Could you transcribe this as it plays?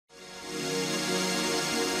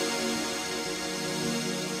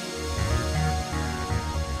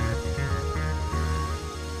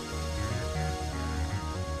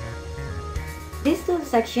This tool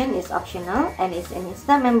section is optional and is an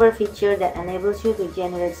InstaMember feature that enables you to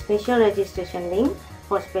generate special registration links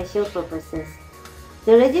for special purposes.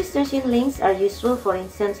 The registration links are useful, for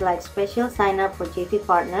instance, like special sign-up for JV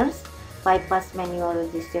partners, bypass manual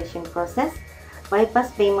registration process,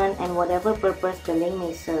 bypass payment, and whatever purpose the link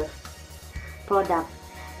may serve. Product.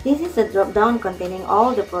 This is a drop-down containing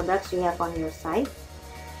all the products you have on your site.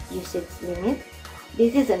 Usage limit.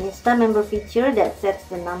 This is an InstaMember feature that sets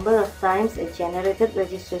the number of times a generated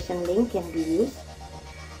registration link can be used.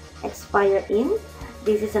 Expire in.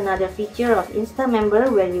 This is another feature of InstaMember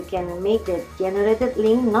where you can make the generated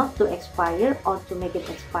link not to expire or to make it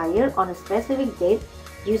expire on a specific date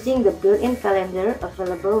using the built-in calendar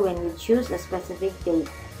available when you choose a specific date.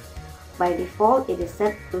 By default, it is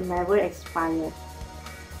set to never expire.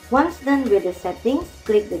 Once done with the settings,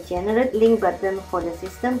 click the Generate Link button for the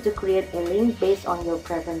system to create a link based on your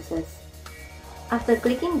preferences. After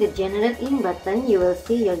clicking the Generate Link button, you will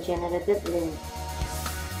see your generated link.